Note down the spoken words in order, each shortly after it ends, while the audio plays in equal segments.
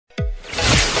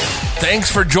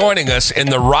Thanks for joining us in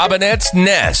the Robinette's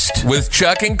Nest with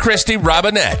Chuck and Christy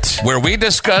Robinette, where we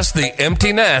discuss the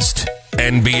empty nest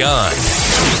and beyond.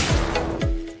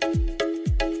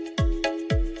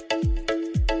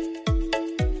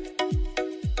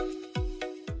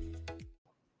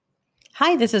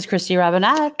 Hi, this is Christy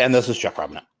Robinette. And this is Chuck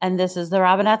Robinette. And this is the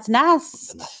Robinette's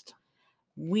Nest. The Nest.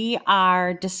 We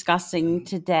are discussing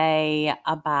today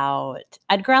about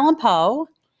Edgar Allan Poe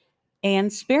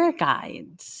and spirit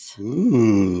guides.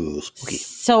 Ooh, spooky.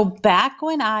 So back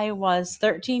when I was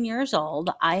 13 years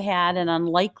old, I had an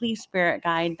unlikely spirit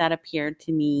guide that appeared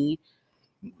to me,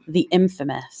 the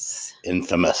infamous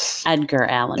Edgar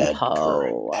Allan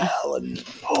Poe. Allan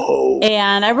Poe.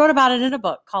 And I wrote about it in a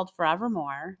book called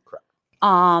Forevermore. Correct.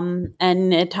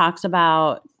 And it talks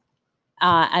about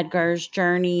Edgar's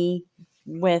journey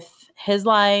with his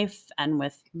life and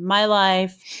with my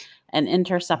life and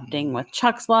intercepting with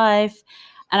Chuck's life.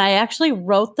 And I actually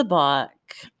wrote the book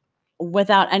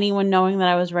without anyone knowing that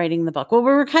I was writing the book. Well,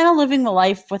 we were kind of living the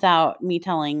life without me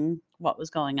telling what was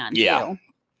going on. Yeah.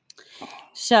 Too.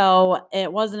 So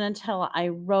it wasn't until I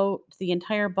wrote the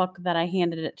entire book that I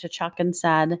handed it to Chuck and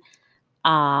said,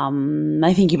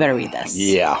 I think you better read this.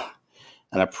 Yeah.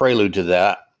 And a prelude to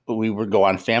that, we would go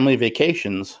on family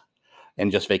vacations,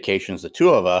 and just vacations, the two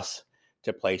of us,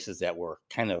 to places that were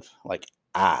kind of like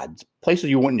odd, places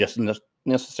you wouldn't just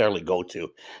necessarily go to.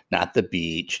 Not the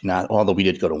beach, although we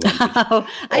did go to one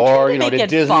beach. Or, to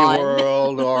Disney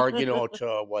World, or,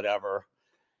 to whatever.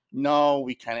 No,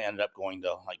 we kind of ended up going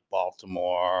to like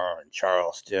Baltimore and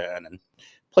Charleston and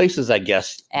places, I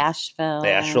guess.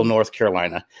 Asheville, North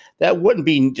Carolina. That wouldn't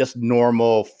be just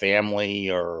normal family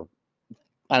or,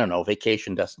 I don't know,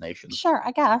 vacation destinations. Sure,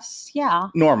 I guess. Yeah.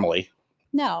 Normally.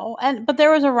 No. But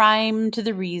there was a rhyme to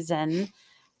the reason.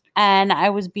 And I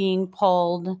was being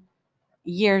pulled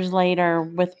years later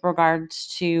with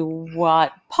regards to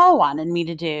what Poe wanted me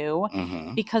to do,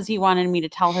 because he wanted me to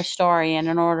tell his story. And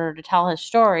in order to tell his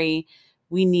story,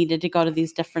 we needed to go to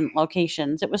these different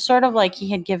locations. It was sort of like he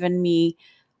had given me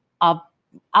a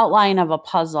outline of a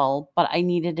puzzle, but I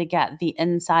needed to get the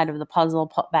inside of the puzzle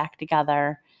put back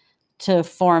together to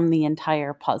form the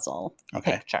entire puzzle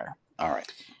picture. All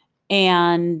right.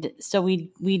 And so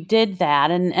we did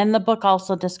that. And the book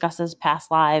also discusses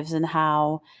past lives and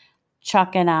how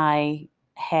Chuck and I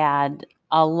had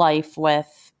a life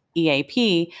with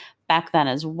EAP back then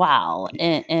as well.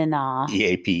 In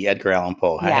EAP, Edgar Allan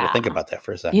Poe. I had to think about that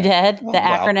for a second. You did? The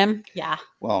acronym? Yeah.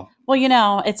 Well,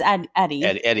 it's Eddie.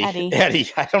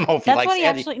 Eddie. I don't know if he likes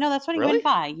Eddie. That's what he went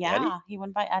by. Yeah. Eddie? He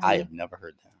went by Eddie. I have never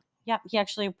heard that. Yeah. He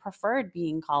actually preferred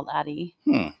being called Eddie.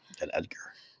 Edgar.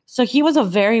 So he was a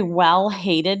very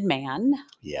well-hated man.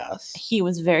 Yes. He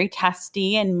was very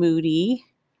testy and moody.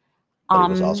 But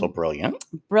he was also brilliant.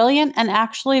 Brilliant and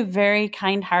actually very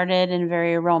kind-hearted and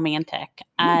very romantic.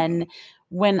 And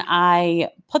when I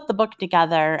put the book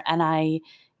together and I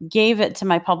gave it to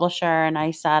my publisher and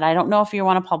I said, I don't know if you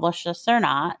want to publish this or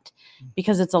not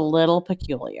because it's a little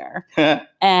peculiar.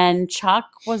 And Chuck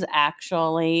was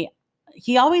actually...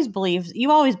 you always believe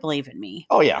in me.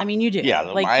 Oh, yeah. I mean, you do. Yeah,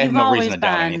 like, I have no reason to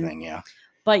doubt anything, yeah.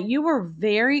 But you were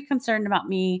very concerned about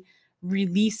me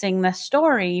releasing this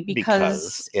story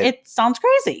because it sounds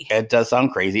crazy. It does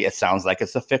sound crazy. It sounds like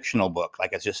it's a fictional book,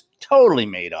 like it's just totally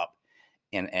made up.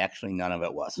 And actually, none of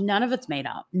it was. None of it's made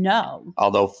up. No.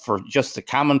 Although for just a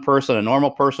common person, a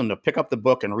normal person to pick up the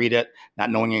book and read it,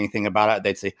 not knowing anything about it,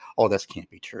 they'd say, oh, this can't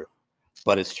be true.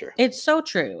 But it's true. It's so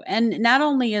true. And not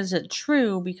only is it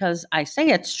true because I say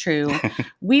it's true,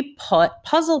 we put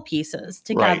puzzle pieces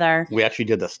together. Right. We actually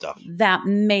did this stuff that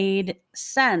made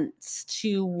sense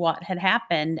to what had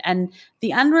happened. And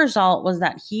the end result was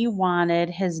that he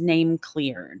wanted his name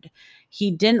cleared.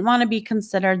 He didn't want to be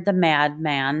considered the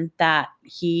madman that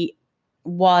he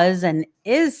was and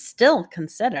is still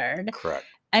considered. Correct.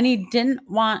 And he didn't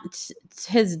want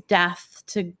his death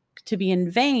to be in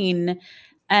vain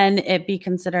and it be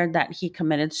considered that he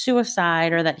committed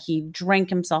suicide or that he drank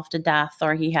himself to death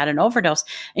or he had an overdose.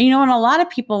 And, and a lot of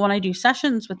people, when I do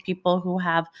sessions with people who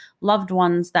have loved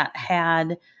ones that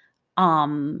had,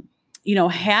 had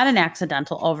an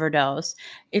accidental overdose,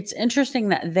 it's interesting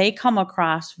that they come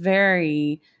across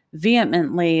very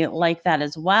vehemently like that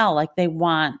as well. Like they don't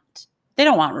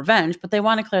want revenge, but they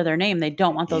want to clear their name. They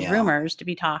don't want those rumors to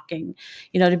be talking,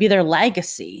 to be their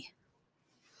legacy.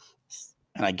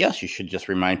 And I guess you should just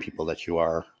remind people that you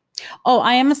are. Oh,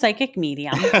 I am a psychic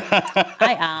medium.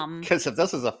 I am. Because if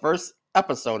this is the first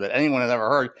episode that anyone has ever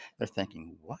heard, they're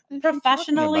thinking, what?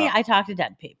 Professionally, I talk to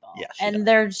dead people. Yes, and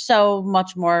they're so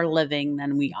much more living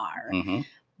than we are. Mm-hmm.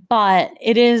 But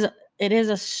it is It is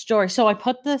a story. So I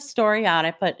put the story out.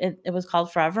 It was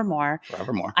called Forevermore.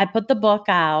 Forevermore. I put the book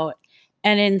out,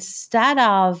 and instead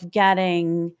of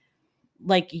getting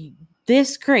like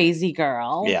this crazy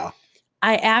girl, Yeah.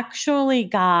 I actually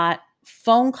got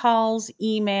phone calls,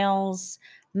 emails,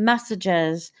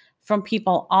 messages from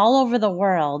people all over the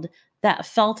world that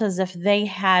felt as if they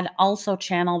had also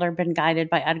channeled or been guided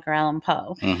by Edgar Allan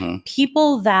Poe. Mm-hmm.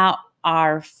 People that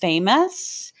are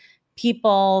famous,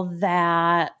 people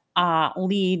that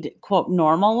lead, quote,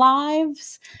 normal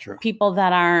lives, True. people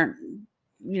that aren't,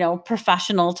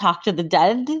 professional talk to the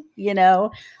dead,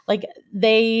 like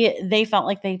they felt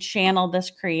like they channeled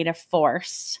this creative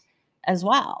force as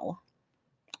well.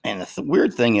 And the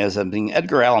weird thing is, I mean,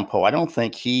 Edgar Allan Poe, I don't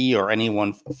think he or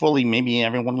anyone fully, maybe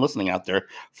everyone listening out there,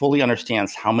 fully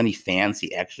understands how many fans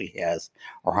he actually has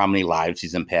or how many lives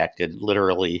he's impacted.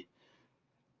 Literally,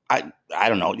 I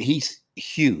don't know. He's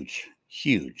huge.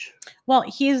 Well,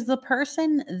 he's the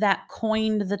person that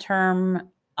coined the term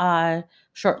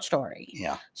short story.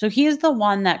 Yeah. So he is the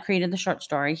one that created the short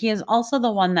story. He is also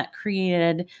the one that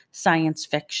created science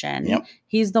fiction. Yep.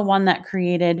 He's the one that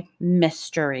created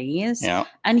mysteries. Yeah.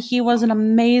 And he was an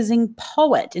amazing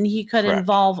poet, and he could Correct.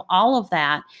 involve all of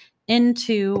that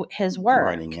into his work.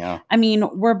 Writing, yeah. I mean,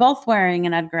 we're both wearing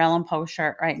an Edgar Allan Poe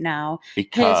shirt right now.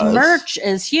 Because his merch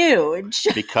is huge.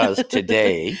 Because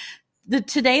today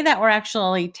today that we're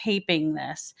actually taping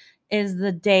this is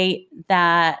the date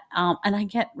that and I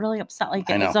get really upset, like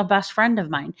it's a best friend of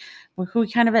mine who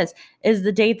he kind of is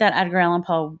the date that Edgar Allan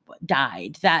Poe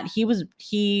died, that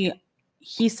he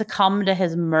succumbed to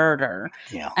his murder.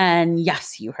 Yeah. And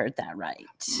yes, you heard that right.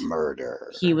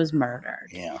 Murder. He was murdered.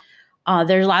 Yeah.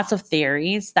 There's lots of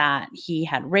theories that he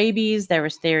had rabies. There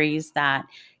was theories that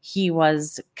he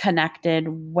was connected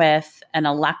with an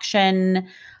election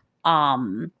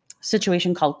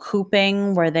situation called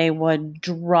cooping, where they would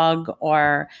drug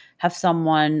or have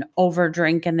someone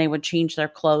overdrink and they would change their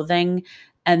clothing,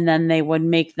 and then they would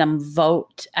make them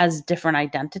vote as different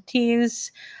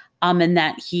identities, and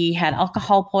that he had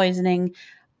alcohol poisoning.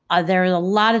 There are a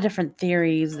lot of different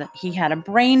theories that he had a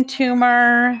brain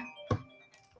tumor.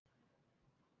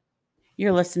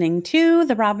 You're listening to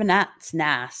The Robinette's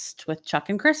Nest with Chuck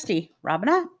and Christy.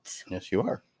 Robinette. Yes, you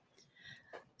are.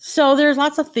 So there's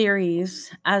lots of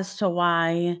theories as to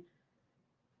why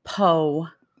Poe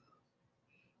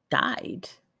died,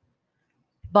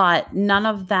 but none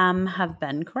of them have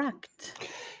been correct.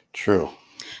 True.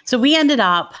 So we ended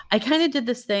up, I kind of did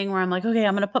this thing where I'm like, okay,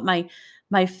 I'm going to put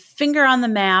my finger on the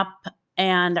map,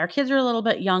 and our kids are a little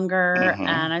bit younger. Mm-hmm.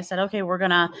 And I said, okay, we're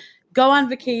going to go on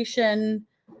vacation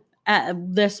at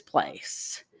this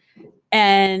place.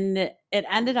 And it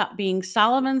ended up being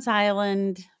Solomon's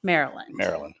Island, Maryland.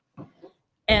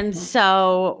 And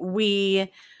so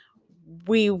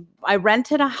I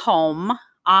rented a home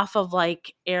off of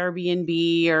like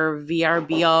Airbnb or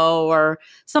VRBO or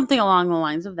something along the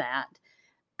lines of that.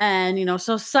 And,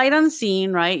 so sight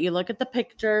unseen, right? You look at the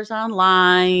pictures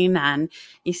online and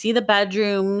you see the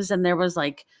bedrooms, and there was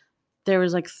like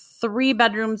 3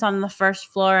 bedrooms on the first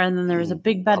floor, and then there was a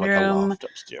big bedroom like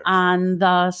on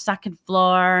the second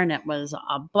floor, and it was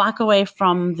a block away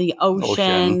from the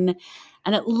ocean.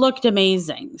 And it looked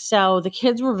amazing. So the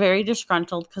kids were very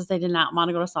disgruntled because they did not want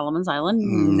to go to Solomon's Island,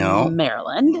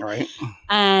 Maryland. Right.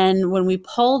 And when we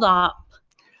pulled up,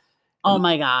 oh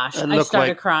my gosh, I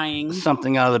started crying.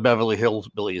 Something out of the Beverly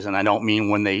Hillbillies, and I don't mean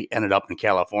when they ended up in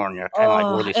California, kind of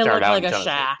like where they started out. It looked like a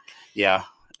shack. Yeah.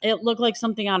 It looked like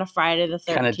something out of Friday the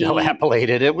 13th. Kind of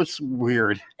dilapidated. It was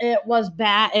weird. It was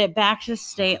bad. It backed to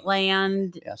state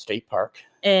land. Yeah, state park.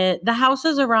 The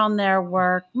houses around there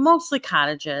were mostly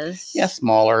cottages. Yeah,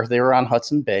 smaller. They were on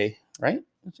Hudson Bay, right?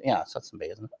 Yeah, it's Hudson Bay,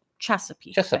 isn't it?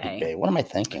 Chesapeake Bay. What am I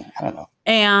thinking? I don't know.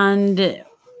 And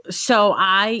so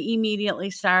I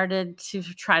immediately started to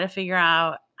try to figure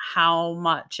out how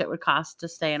much it would cost to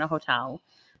stay in a hotel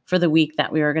for the week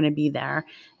that we were going to be there.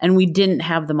 And we didn't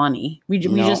have the money. We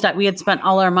had spent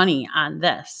all our money on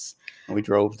this. We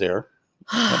drove there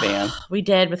in a van. We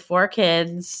did, with 4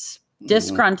 kids,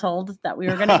 disgruntled that we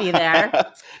were going to be there.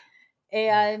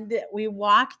 And we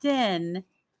walked in,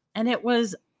 and it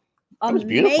was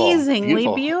amazingly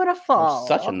beautiful. It was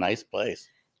such a nice place.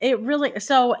 It really,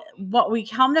 so what we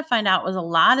come to find out was a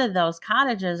lot of those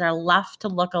cottages are left to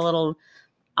look a little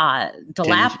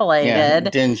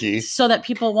dilapidated, dingy, so that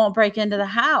people won't break into the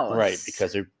house, right?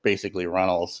 Because they're basically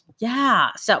rentals. Yeah.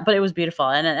 So, but it was beautiful,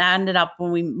 and it ended up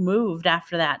when we moved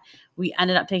after that, we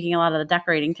ended up taking a lot of the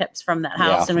decorating tips from that Yeah,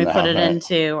 house and from we the put house, it right.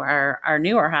 into our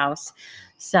newer house.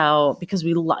 So because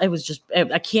it was just,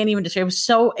 I can't even describe. It was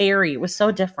so airy. It was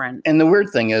so different. And the weird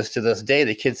thing is, to this day,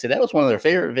 the kids say that was one of their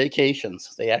favorite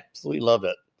vacations. They absolutely love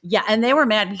it. Yeah, and they were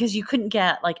mad because you couldn't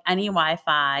get like any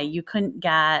Wi-Fi. You couldn't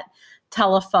get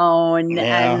telephone,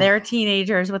 Yeah. and they're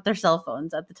teenagers with their cell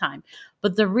phones at the time.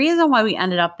 But the reason why we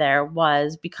ended up there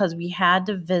was because we had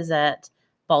to visit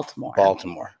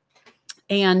Baltimore.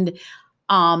 And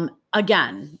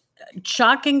again,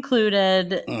 Chuck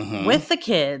included Mhm. with the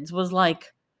kids was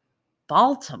like,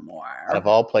 Baltimore. Out of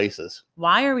all places.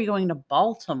 Why are we going to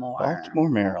Baltimore? Baltimore,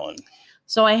 Maryland.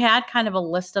 So I had kind of a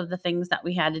list of the things that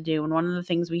we had to do. And one of the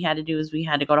things we had to do is we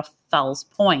had to go to Fells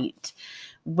Point,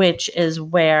 which is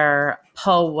where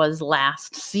Poe was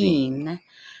last seen.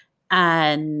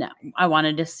 And I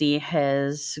wanted to see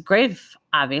his grave,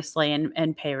 obviously,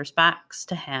 and pay respects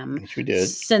to him. Which we did.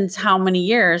 Since how many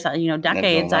years,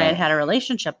 decades, I had a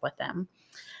relationship with him.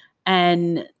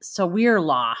 And so we're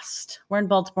lost. We're in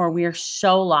Baltimore. We are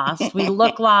so lost. We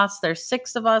look lost. There's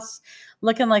 6 of us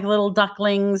looking like little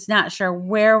ducklings, not sure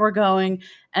where we're going.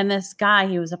 And this guy,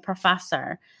 he was a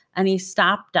professor, and he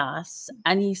stopped us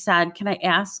and he said, can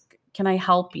I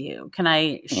help you? Can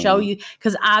I show you?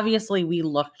 Because obviously we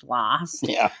looked lost.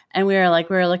 Yeah. And we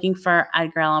were looking for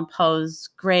Edgar Allan Poe's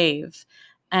grave.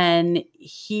 And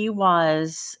he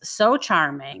was so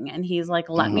charming. And he's like,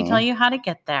 let me tell you how to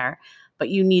get there. But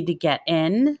you need to get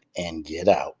in. And get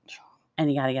out.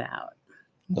 And you got to get out.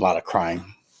 A lot of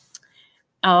crime.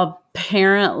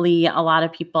 Apparently, a lot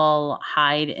of people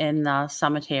hide in the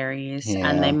cemeteries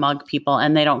and they mug people.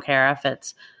 And they don't care if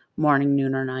it's morning,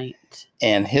 noon, or night.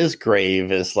 And his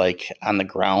grave is like on the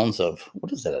grounds of,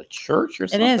 what is it, a church or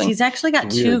something? It is. He's actually got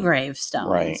 2 gravestones.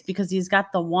 Right. Because he's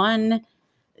got the one...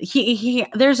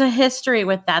 There's a history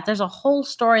with that. There's a whole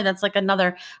story that's like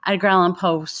another Edgar Allan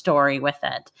Poe story with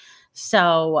it.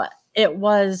 So it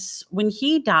was when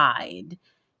he died,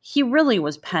 he really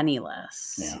was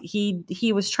penniless. Yeah.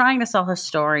 He was trying to sell his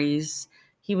stories.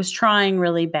 He was trying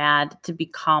really bad to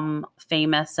become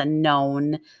famous and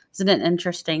known. Isn't it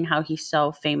interesting how he's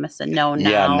so famous and known now?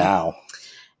 Yeah, now.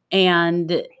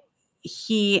 And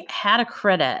he had a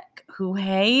critic who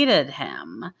hated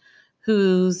him,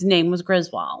 whose name was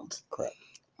Griswold. Correct.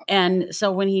 And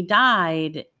so when he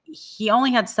died, he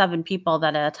only had 7 people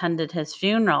that attended his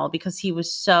funeral because he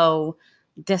was so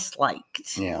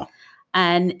disliked. Yeah.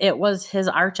 And it was his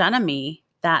arch enemy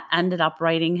that ended up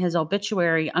writing his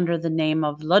obituary under the name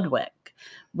of Ludwig,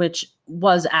 which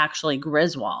was actually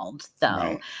Griswold, though,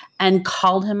 right. And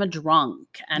called him a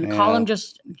drunk and called him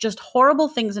just horrible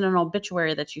things in an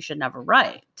obituary that you should never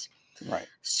write. Right.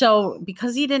 So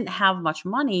because he didn't have much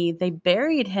money, they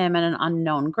buried him in an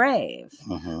unknown grave.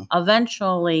 Mm-hmm.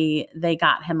 Eventually, they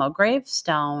got him a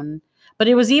gravestone, but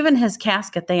it was even his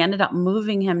casket. They ended up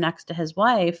moving him next to his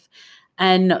wife,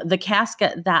 and the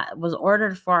casket that was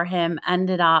ordered for him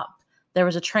there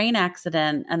was a train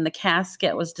accident and the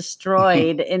casket was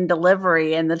destroyed in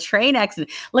delivery in the train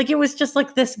accident. Like, it was just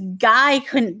like this guy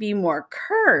couldn't be more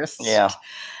cursed. Yeah.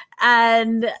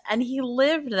 And he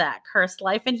lived that cursed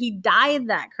life and he died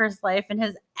that cursed life, and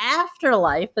his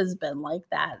afterlife has been like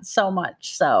that so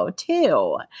much so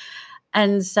too.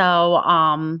 And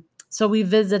so so we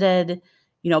visited,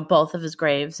 both of his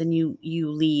graves, and you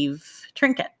leave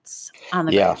trinkets on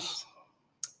the graves.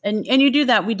 And you do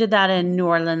that. We did that in New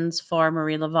Orleans for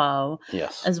Marie Laveau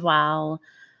as well.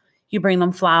 You bring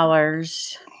them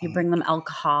flowers, you bring them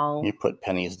alcohol. You put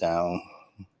pennies down.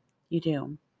 You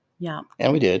do. Yeah.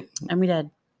 And we did.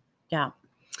 Yeah.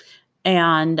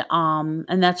 And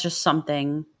that's just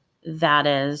something that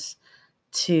is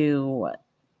to,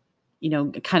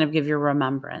 kind of give your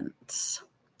remembrance.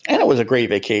 And it was a great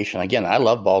vacation. Again, I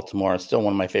love Baltimore. It's still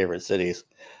one of my favorite cities.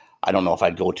 I don't know if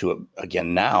I'd go to it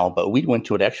again now, but we went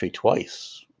to it actually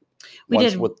twice. We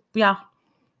did.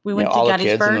 We went to all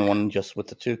Gettysburg. The kids, and then one just with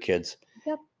the 2 kids.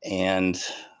 Yep. And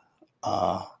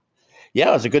it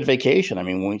was a good vacation. I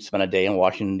mean, we spent a day in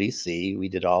Washington, D.C. We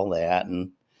did all that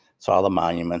and saw the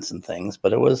monuments and things,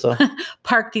 but it was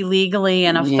parked illegally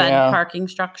in a Fed parking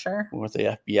structure with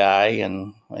the FBI,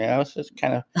 and it was just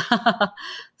kind of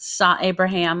saw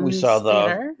Abraham's. We saw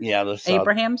theater.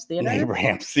 Abraham's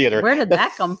Theater. Where did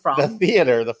that come from?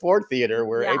 The Ford Theater,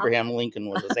 where Abraham Lincoln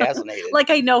was assassinated.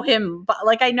 I know him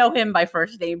by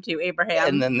first name too, Abraham.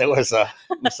 And then there was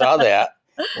we saw that.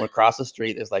 When across the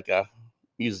street, there's like a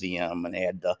museum, and they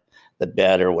had the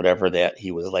bed or whatever that he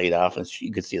was laid off, and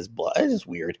you could see his blood. It was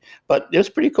weird, but it was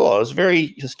pretty cool. It was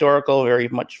very historical, very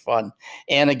much fun.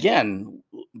 And again,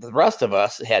 the rest of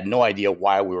us had no idea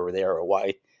why we were there or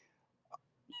why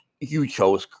you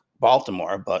chose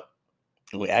Baltimore, but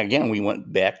we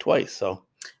went back twice. So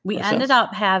we ended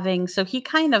up having, so he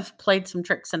kind of played some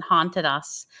tricks and haunted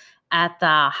us at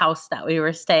the house that we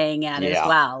were staying at as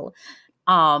well.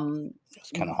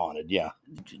 It's kind of haunted. Yeah.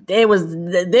 It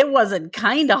wasn't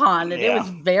kind of haunted. It was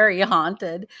very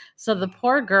haunted. So the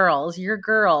poor girls, your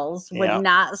girls, would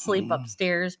not sleep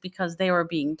upstairs because they were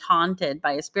being taunted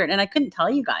by a spirit. And I couldn't tell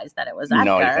you guys that it was Edgar.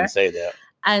 No, you couldn't say that.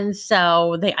 And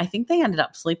so I think they ended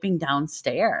up sleeping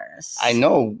downstairs. I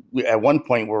know at one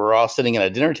point we were all sitting at a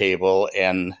dinner table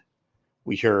and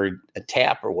we heard a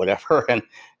tap or whatever, and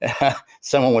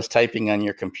someone was typing on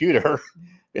your computer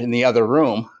in the other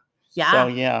room.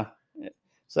 Yeah.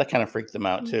 So that kind of freaked them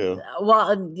out too.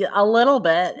 Well, a little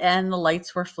bit, and the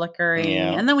lights were flickering,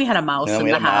 and then we had a mouse in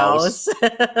the house.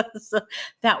 So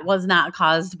that was not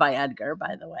caused by Edgar,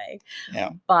 by the way. Yeah.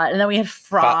 And then we had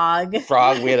frog.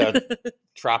 We had a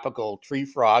tropical tree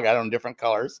frog. I don't know, different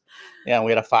colors. Yeah,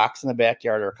 we had a fox in the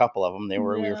backyard, or a couple of them. We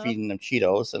were feeding them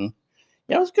Cheetos, and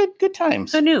it was good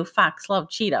times. Who knew fox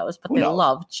loved Cheetos, but they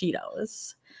love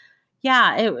Cheetos.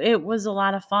 Yeah, it was a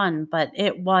lot of fun, but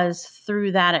it was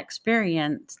through that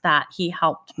experience that he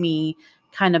helped me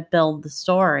kind of build the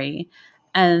story.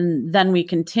 And then we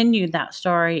continued that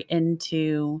story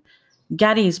into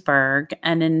Gettysburg,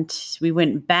 and we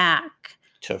went back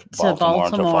to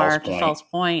Baltimore, to Falls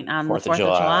Point on the 4th of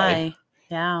July.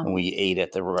 Yeah. And we ate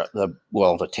at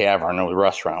the tavern or the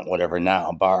restaurant, whatever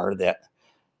now, bar that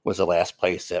was the last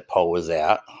place that Poe was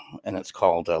at. And it's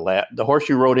called the Horse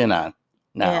You Rode In On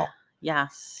now. Yeah.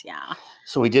 Yes. Yeah.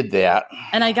 So we did that.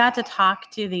 And I got to talk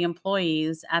to the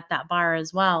employees at that bar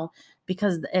as well,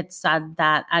 because it said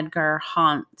that Edgar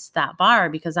haunts that bar,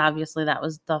 because obviously that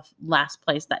was the last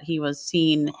place that he was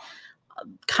seen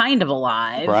kind of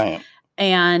alive. Right.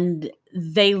 And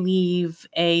they leave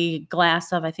a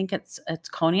glass of, I think it's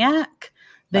cognac.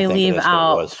 They leave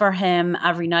out for him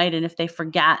every night. And if they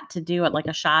forget to do it, like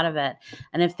a shot of it,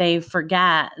 and if they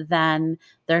forget, then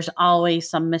there's always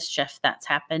some mischief that's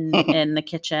happened in the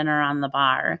kitchen or on the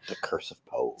bar. The curse of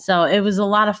Poe. So it was a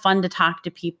lot of fun to talk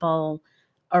to people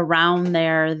around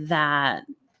there that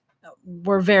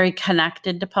were very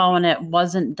connected to Poe, and it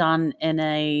wasn't done in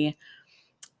a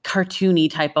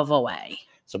cartoony type of a way.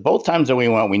 So both times that we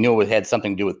went, we knew it had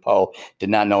something to do with Poe. Did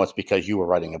not know it's because you were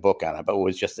writing a book on it, but it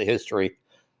was just the history.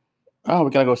 Oh,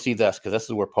 we got to go see this because this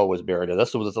is where Poe was buried. Or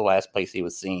this was the last place he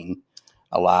was seen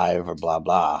alive, or blah,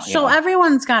 blah. So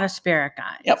everyone's got a spirit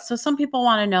guide. Yep. So some people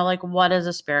want to know, like, what is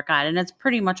a spirit guide? And it's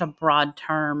pretty much a broad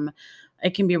term.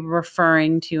 It can be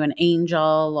referring to an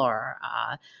angel or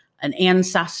an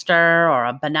ancestor or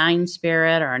a benign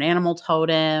spirit or an animal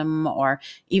totem, or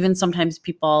even sometimes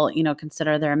people,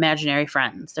 consider their imaginary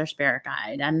friends, their spirit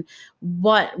guide. And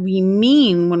what we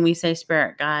mean when we say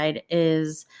spirit guide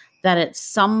is that it's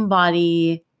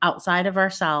somebody outside of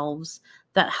ourselves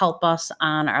that help us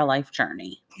on our life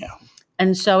journey. Yeah.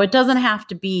 And so it doesn't have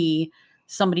to be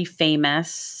somebody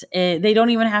famous. They don't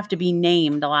even have to be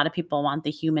named. A lot of people want the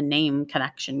human name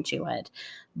connection to it.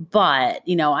 But,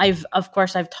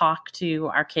 I've talked to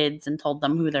our kids and told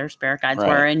them who their spirit guides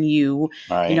were, and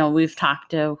we've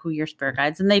talked to who your spirit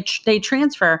guides, and they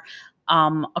transfer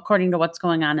according to what's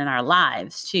going on in our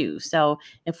lives too. So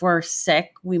if we're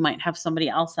sick, we might have somebody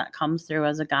else that comes through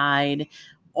as a guide,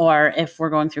 or if we're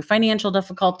going through financial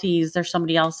difficulties, there's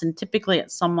somebody else. And typically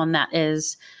it's someone that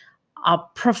is a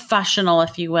professional,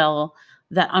 if you will,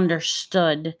 that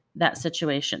understood that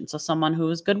situation. So someone who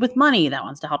is good with money that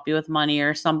wants to help you with money,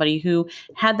 or somebody who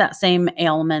had that same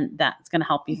ailment that's going to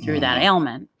help you through that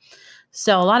ailment.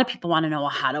 So a lot of people want to know, well,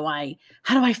 how do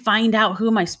I find out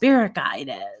who my spirit guide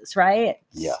is, right?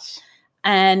 Yes.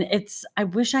 And I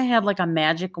wish I had like a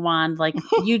magic wand, like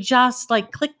you just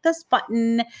like click this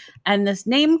button and this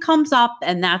name comes up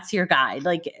and that's your guide.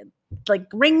 Like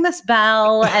ring this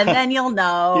bell and then you'll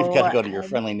know. You've got to go to your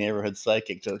friendly neighborhood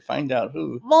psychic to find out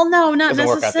who. Well, no, not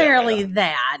necessarily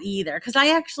that either. Because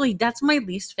that's my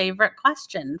least favorite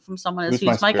question from someone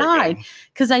who's my guide.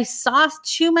 Because I saw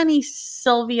too many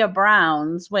Sylvia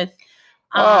Browns with.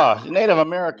 Native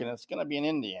American. It's going to be an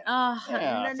Indian.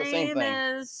 The name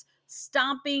is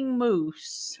Stomping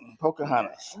Moose.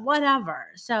 Pocahontas. Whatever.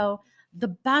 So the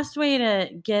best way to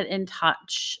get in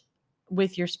touch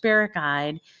with your spirit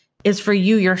guide is for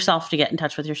you yourself to get in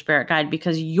touch with your spirit guide,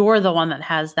 because you're the one that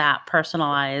has that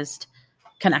personalized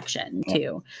connection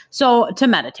too. So to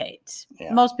meditate,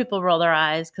 most people roll their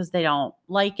eyes because they don't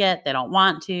like it. They don't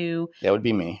want to. That would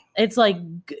be me. It's like,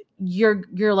 you're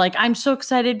like, I'm so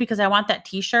excited because I want that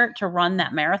t-shirt to run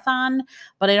that marathon,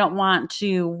 but I don't want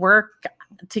to work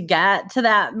to get to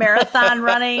that marathon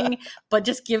running, but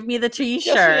just give me the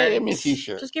t-shirt. Give me a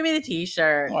t-shirt. Just give me the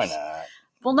t-shirt. Why not?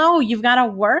 Well, no, you've got to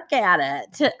work at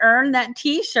it to earn that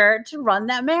t-shirt to run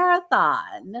that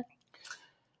marathon.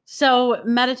 So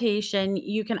meditation,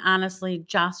 you can honestly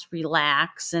just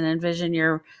relax and envision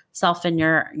yourself in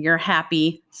your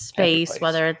happy space,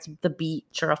 whether it's the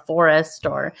beach or a forest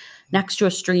or next to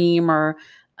a stream or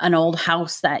an old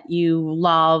house that you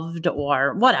loved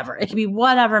or whatever. It can be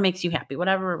whatever makes you happy,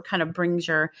 whatever kind of brings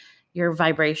your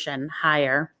vibration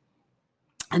higher.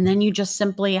 And then you just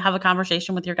simply have a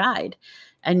conversation with your guide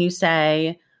and you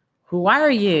say, who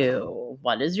are you?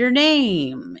 What is your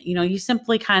name? You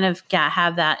simply kind of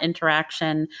have that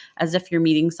interaction as if you're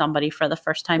meeting somebody for the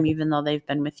first time, even though they've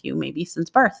been with you maybe since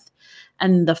birth.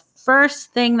 And the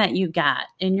first thing that you get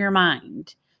in your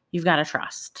mind, you've got to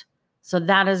trust. So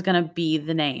that is going to be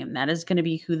the name. That is going to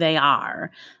be who they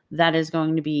are. That is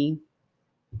going to be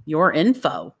your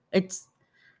info. It's,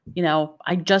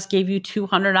 I just gave you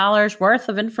 $200 worth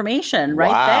of information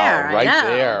right there. Right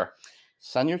there.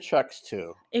 Send your checks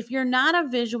too. If you're not a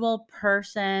visual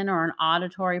person or an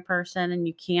auditory person and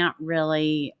you can't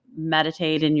really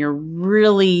meditate and you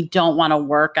really don't want to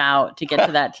work out to get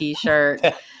to that t-shirt.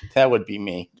 That would be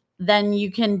me. Then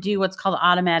you can do what's called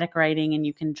automatic writing and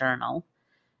you can journal.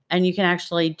 And you can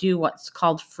actually do what's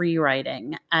called free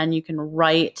writing. And you can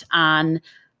write on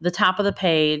the top of the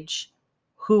page,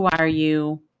 who are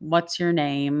you? What's your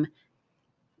name?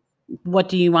 What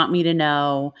do you want me to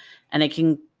know? And it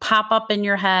can pop up in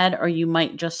your head, or you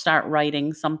might just start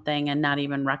writing something and not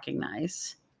even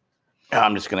recognize.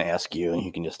 I'm just going to ask you and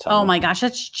you can just tell me. Oh my gosh,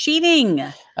 that's cheating.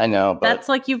 I know. But that's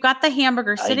like you've got the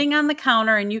hamburger sitting on the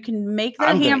counter and you can make the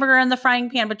hamburger in the frying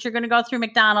pan, but you're going to go through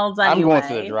McDonald's anyway. I'm going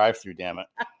through the drive-thru, damn it.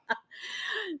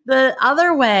 The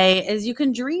other way is you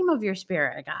can dream of your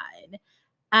spirit guide.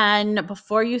 And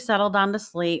before you settle down to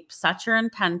sleep, set your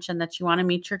intention that you want to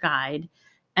meet your guide.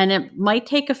 And it might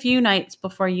take a few nights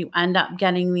before you end up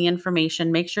getting the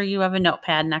information. Make sure you have a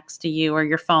notepad next to you or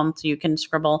your phone so you can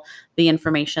scribble the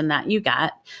information that you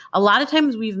get. A lot of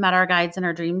times we've met our guides in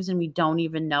our dreams and we don't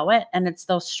even know it. And it's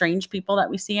those strange people that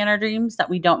we see in our dreams that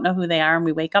we don't know who they are. And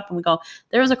we wake up and we go,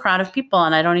 there was a crowd of people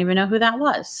and I don't even know who that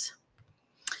was.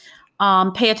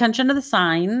 Pay attention to the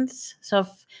signs.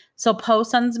 So Poe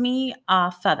sends me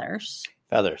feathers.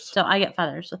 So I get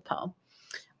feathers with Poe.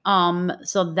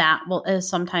 So that is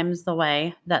sometimes the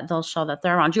way that they'll show that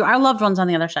they're around you. Our loved ones on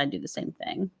the other side do the same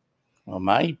thing. Well,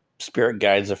 my spirit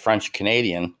guide's a French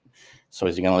Canadian. So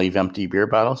is he going to leave empty beer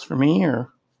bottles for me or?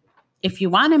 If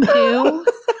you want him to,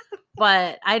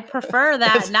 but I'd prefer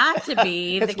that not to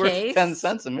be the case. 10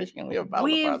 cents in Michigan.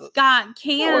 We've got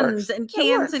cans and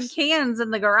cans and cans in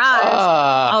the garage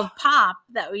of pop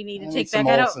that we need to take back.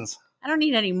 I don't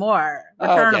need any more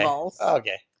returnables.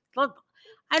 Okay. Look,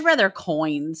 I'd rather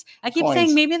coins. I keep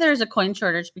saying maybe there's a coin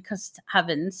shortage because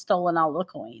heaven's stolen all the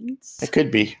coins. It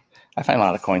could be. I find a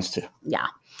lot of coins too. Yeah.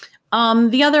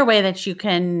 The other way that you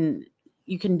can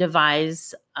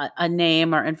devise a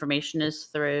name or information is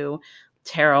through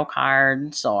tarot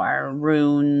cards or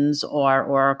runes or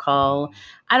oracle.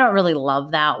 I don't really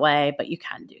love that way, but you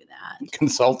can do that.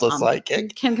 Consult a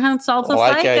psychic. Can consult a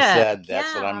like psychic. Like I said,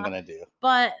 that's what I'm going to do.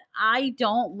 But I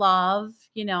don't love,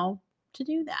 to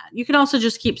do that. You can also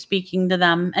just keep speaking to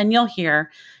them and you'll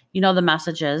hear, the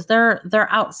messages. They're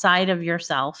outside of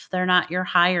yourself. They're not your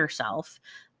higher self,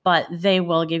 but they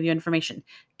will give you information.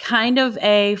 Kind of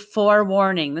a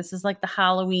forewarning. This is like the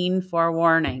Halloween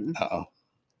forewarning. Uh-oh.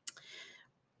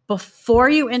 Before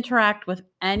you interact with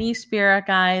any spirit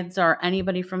guides or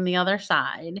anybody from the other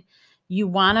side, you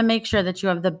want to make sure that you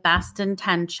have the best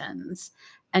intentions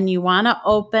and you want to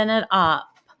open it up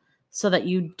so that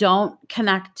you don't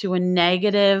connect to a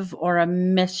negative or a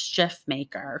mischief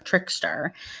maker,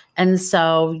 trickster. And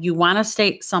so you want to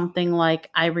state something like,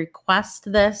 I request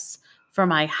this for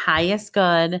my highest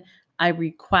good. I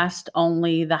request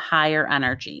only the higher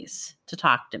energies to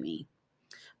talk to me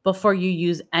before you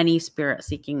use any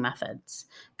spirit-seeking methods.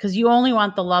 Because you only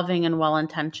want the loving and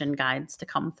well-intentioned guides to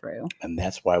come through. And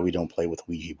that's why we don't play with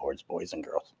Ouija boards, boys and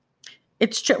girls.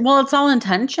 It's true. Well, it's all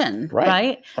intention,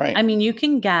 right? Right. I mean, you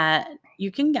can get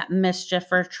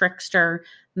mischief or trickster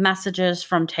messages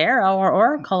from tarot or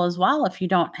oracle as well if you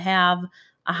don't have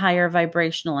a higher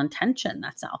vibrational intention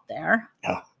that's out there.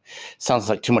 Oh, sounds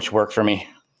like too much work for me.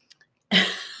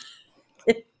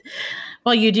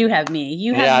 Well, you do have me.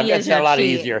 You have me as your a lot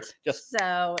cheat. Easier.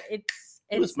 So it's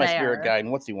who's my there. Spirit guide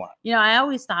and what's he want? I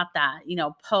always thought that,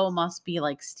 Poe must be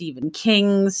like Stephen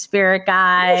King's spirit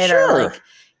guide sure. or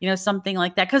like, something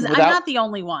like that. Because I'm not the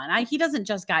only one. He doesn't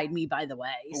just guide me, by the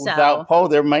way. Without Poe,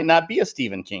 there might not be a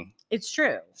Stephen King. It's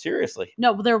true. Seriously.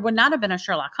 No, there would not have been a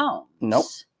Sherlock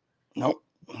Holmes. Nope.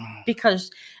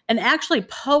 because, and actually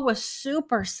Poe was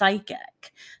super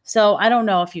psychic. So I don't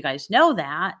know if you guys know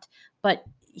that, but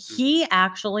he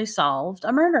actually solved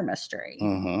a murder mystery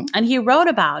and he wrote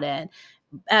about it.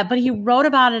 But he wrote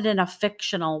about it in a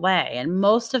fictional way. And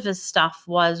most of his stuff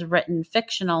was written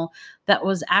fictional that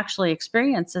was actually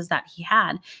experiences that he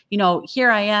had. You know, here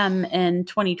I am in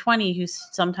 2020 who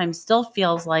sometimes still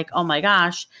feels like, oh my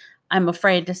gosh, I'm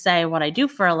afraid to say what I do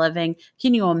for a living.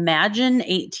 Can you imagine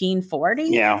 1840?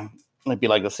 Yeah. It'd be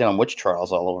like the Salem witch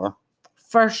trials all over.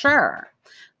 For sure.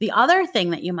 The other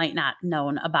thing that you might not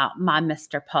known about my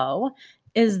Mr. Poe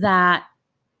is that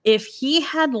if he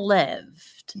had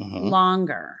lived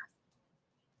longer,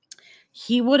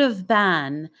 he would have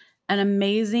been an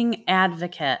amazing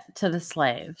advocate to the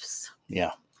slaves.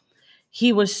 Yeah.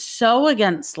 He was so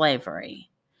against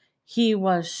slavery. He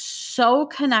was so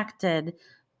connected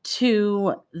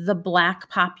to the Black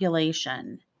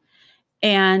population.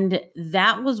 And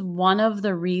that was one of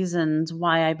the reasons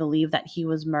why I believe that he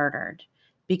was murdered,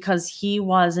 because he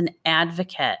was an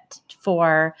advocate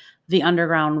for the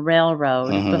Underground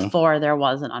Railroad before there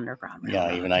was an Underground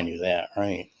Railroad. Yeah, even I knew that,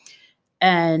 right.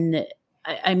 And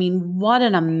I mean, what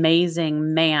an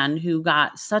amazing man who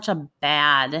got such a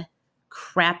bad,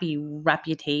 crappy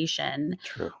reputation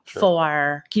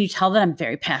for, can you tell that I'm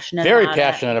very passionate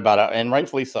about it, and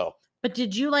rightfully so. But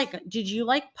did you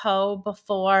like Poe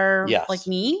before like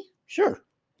me? Sure.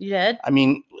 You did? I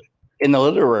mean, in the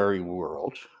literary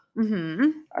world,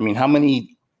 I mean, how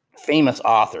many famous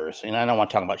authors, and I don't want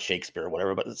to talk about Shakespeare or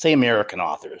whatever, but say American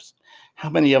authors, how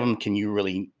many of them can you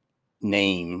really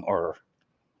name? Or,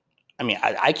 I mean,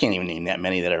 I can't even name that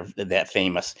many that are that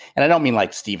famous. And I don't mean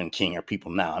like Stephen King or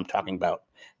people now. I'm talking about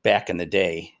back in the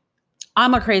day.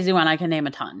 I'm a crazy one. I can name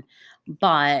a ton.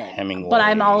 But Hemingway. But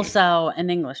I'm also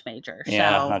an English major.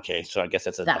 Yeah, so okay. So I guess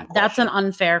that's that's an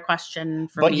unfair question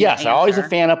for me. But yes, I'm always a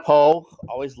fan of Poe.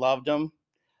 Always loved him.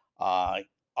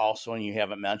 Also, and you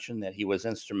haven't mentioned that he was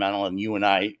instrumental in you and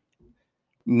I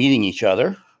meeting each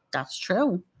other. That's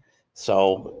true.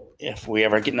 So if we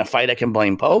ever get in a fight, I can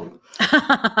blame Poe.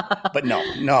 But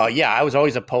no, yeah, I was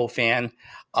always a Poe fan.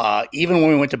 Even when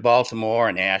we went to Baltimore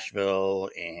and Asheville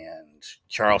and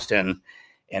Charleston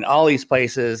and all these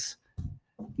places,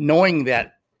 knowing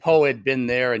that Poe had been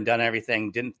there and done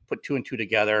everything, didn't put two and two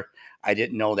together. I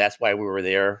didn't know that's why we were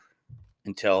there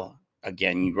until,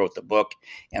 again, you wrote the book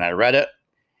and I read it.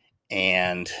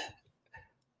 And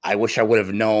I wish I would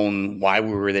have known why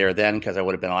we were there then, because I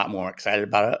would have been a lot more excited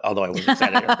about it, although I was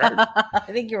excited regardless.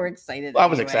 I think you were excited. Well, I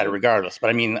was excited regardless, but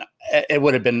I mean, it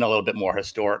would have been a little bit more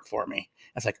historic for me.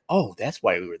 It's like, oh, that's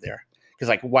why we were there. Because,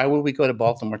 like, why would we go to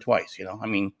Baltimore twice? You know, I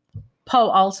mean. Poe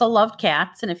also loved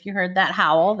cats, and if you heard that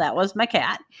howl, that was my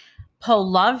cat. Poe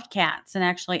loved cats, and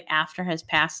actually after his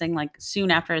passing, like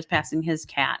soon after his passing, his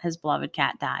beloved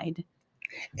cat died.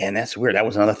 And that's weird. That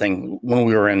was another thing when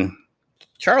we were in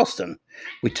Charleston.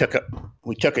 We took a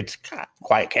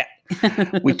quiet cat.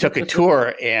 We took a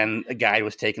tour, and a guide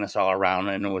was taking us all around,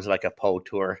 and it was like a Poe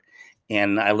tour.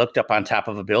 And I looked up on top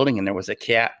of a building, and there was a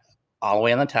cat all the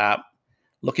way on the top,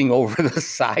 looking over the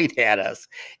side at us.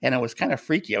 And it was kind of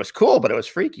freaky. It was cool, but it was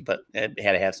freaky, but it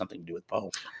had to have something to do with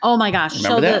Poe. Oh my gosh.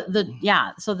 Remember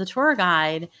So the tour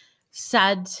guide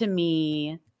said to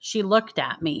me, she looked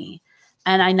at me,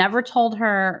 and I never told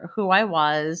her who I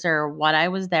was or what I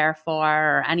was there for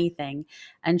or anything.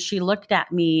 And she looked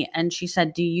at me and she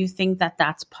said, "Do you think that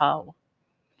that's Poe?"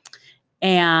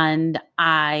 And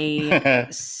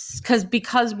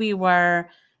because we were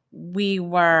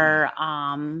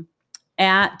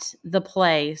at the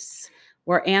place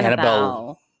where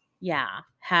Annabelle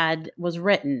was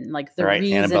written, like the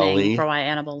reasoning for why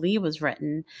Annabelle Lee was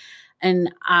written.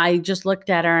 And I just looked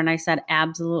at her and I said,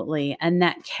 absolutely. And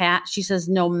that cat, she says,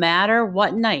 no matter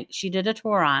what night she did a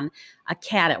tour on, a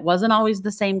cat, it wasn't always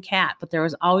the same cat, but there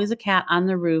was always a cat on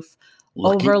the roof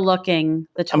overlooking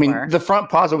the tour. I mean, the front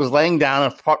paws was laying down,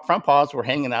 and front paws were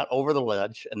hanging out over the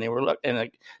ledge, and they were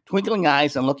like twinkling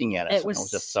eyes and looking at us. It was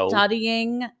just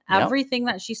studying everything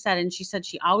that she said. And she said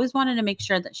she always wanted to make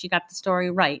sure that she got the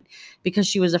story right, because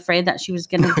she was afraid that she was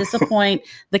going to disappoint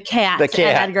the cat at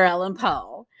Edgar Allan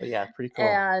Poe. Yeah, pretty cool.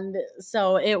 And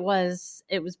so that was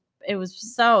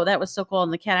so cool.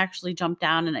 And the cat actually jumped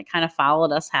down and it kind of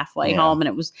followed us halfway home. And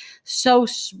it was so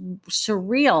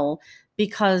surreal,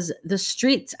 because the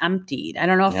streets emptied. I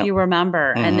don't know if you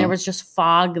remember, and there was just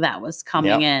fog that was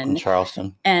coming in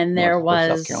Charleston. And it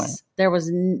was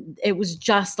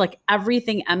just like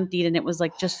everything emptied, and it was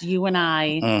like just you and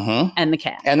I and the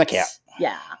cat. And the cat.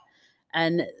 Yeah.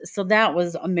 And so that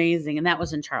was amazing. And that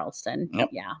was in Charleston. Yep.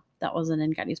 Yeah. That wasn't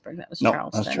in Gettysburg. That was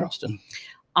Charleston. That was Charleston.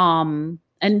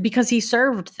 And because he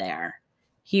served there.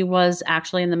 He was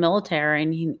actually in the military,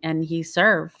 and he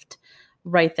served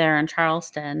right there in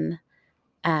Charleston.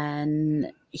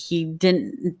 And he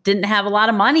didn't have a lot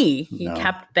of money. He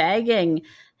kept begging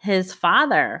his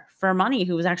father for money,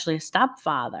 who was actually a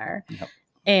stepfather. Yep.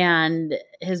 And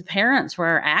his parents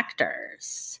were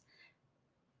actors.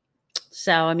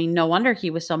 So, I mean, no wonder he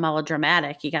was so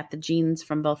melodramatic. He got the genes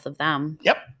from both of them.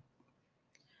 Yep.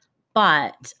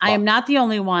 But I am not the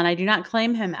only one. I do not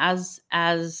claim him as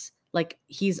like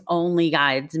he's only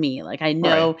guides me. Like, I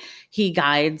know he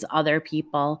guides other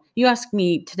people. You ask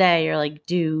me today, you're like,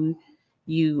 is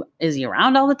he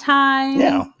around all the time?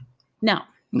 Yeah. No.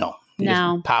 He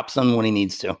just pops in when he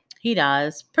needs to. He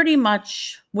does. Pretty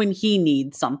much when he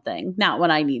needs something, not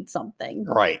when I need something.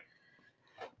 Right.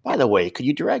 By the way, could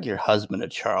you drag your husband to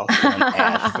Charleston and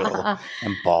Asheville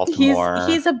and Baltimore?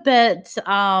 He's a bit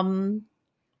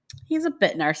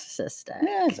narcissistic.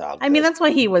 Yeah, it's all good. I mean, that's why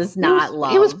he was not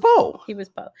loved. He was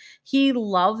Poe. He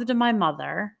loved my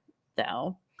mother,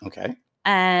 though. Okay.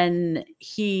 And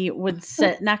he would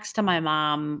sit next to my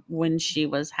mom when she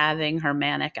was having her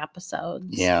manic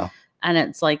episodes. Yeah. And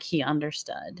it's like he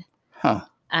understood. Huh.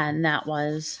 And that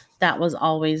was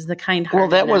always the kind-heartedness. Well,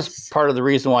 that was part of the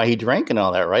reason why he drank and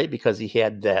all that, right? Because he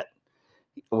had that,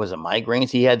 was it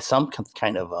migraines? He had some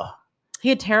kind of a... He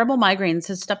had terrible migraines.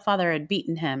 His stepfather had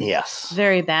beaten him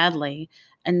very badly.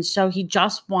 And so he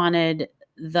just wanted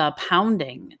the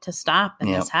pounding to stop in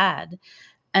his head.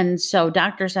 And so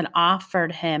doctors had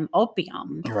offered him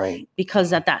opium. Right.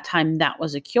 Because at that time that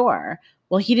was a cure.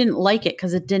 Well, he didn't like it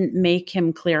because it didn't make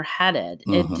him clear-headed.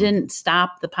 Mm-hmm. It didn't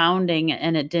stop the pounding,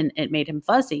 and it made him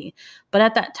fuzzy. But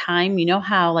at that time, you know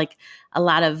how like a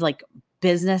lot of like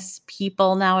business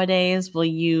people nowadays will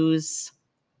use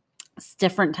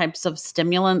different types of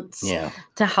stimulants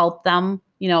to help them,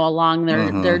 you know, along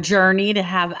their journey to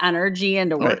have energy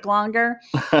and to work longer.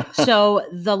 So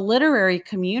the literary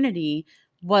community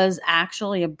was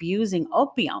actually abusing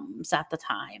opiums at the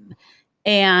time.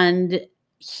 And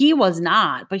he was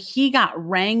not, but he got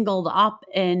wrangled up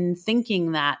in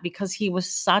thinking that because he was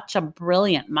such a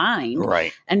brilliant mind.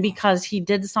 Right. And because he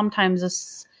did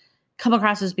sometimes come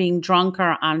across as being drunk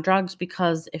or on drugs,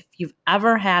 because if you've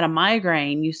ever had a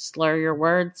migraine, you slur your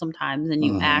words sometimes and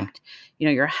you act, you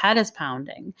know, your head is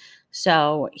pounding.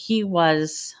 So he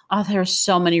was, there's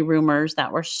so many rumors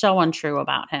that were so untrue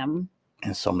about him.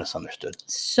 And so misunderstood.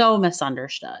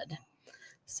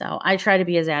 So I try to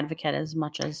be his advocate as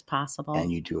much as possible.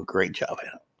 And you do a great job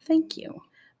at it. Thank you.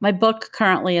 My book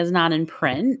currently is not in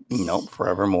print. Nope,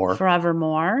 Forevermore.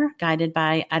 Forevermore, guided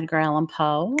by Edgar Allan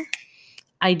Poe.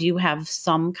 I do have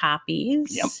some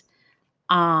copies. Yep.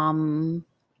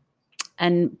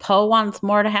 And Poe wants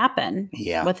more to happen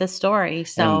with his story.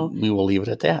 So and we will leave it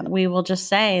at that. We will just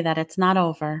say that it's not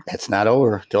over. It's not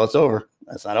over till it's over.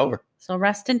 It's not over. So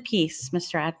rest in peace,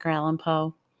 Mr. Edgar Allan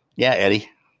Poe. Yeah, Eddie.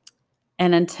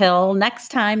 And until next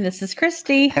time, this is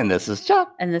Christy. And this is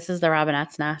Chuck. And this is the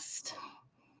Robinette's Nest.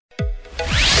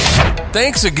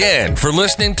 Thanks again for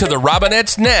listening to the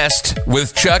Robinette's Nest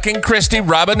with Chuck and Christy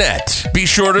Robinette. Be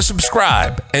sure to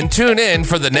subscribe and tune in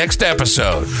for the next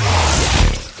episode.